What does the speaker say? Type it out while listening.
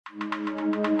Hurricane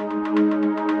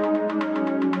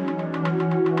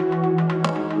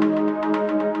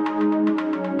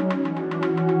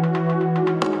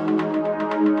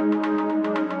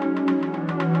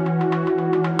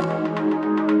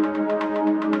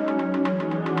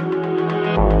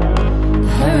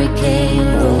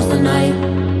rules the night,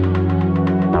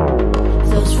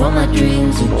 flows from my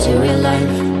dreams into real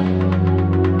life.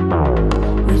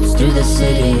 Roots through the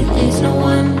city, there's no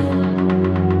one.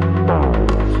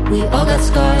 We all got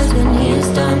scars when he is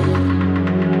done.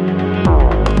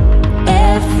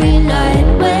 Every night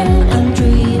when I'm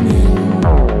dreaming,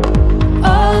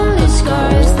 all the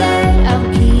scars that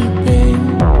I'm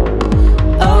keeping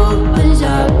opens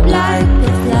up like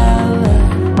a flower,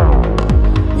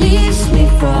 leaves me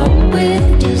fraught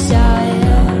with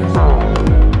desire.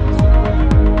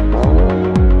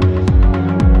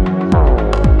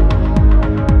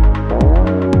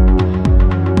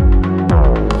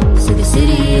 See the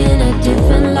city in a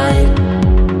different light,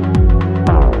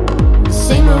 the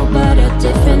same road but a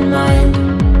different mind.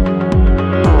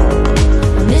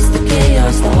 I miss the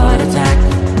chaos, the heart attack,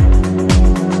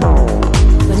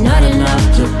 but not enough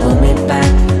to pull me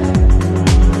back.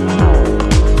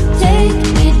 Take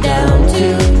me down to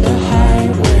the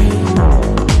highway,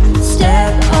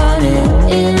 step on it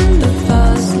in the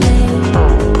fast lane.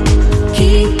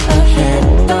 Keep ahead,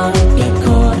 don't get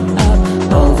caught up.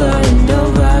 Over and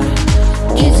over,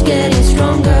 keeps getting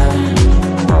stronger.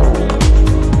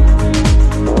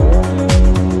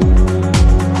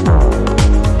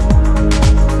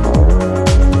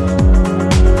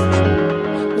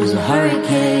 There's a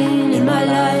hurricane in my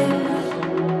life.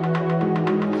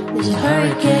 There's a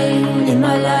hurricane in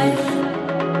my life.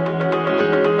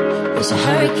 There's a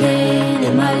hurricane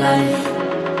in my life.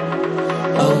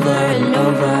 Over and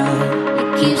over, it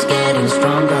keeps getting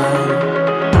stronger.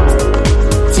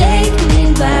 Take me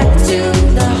back to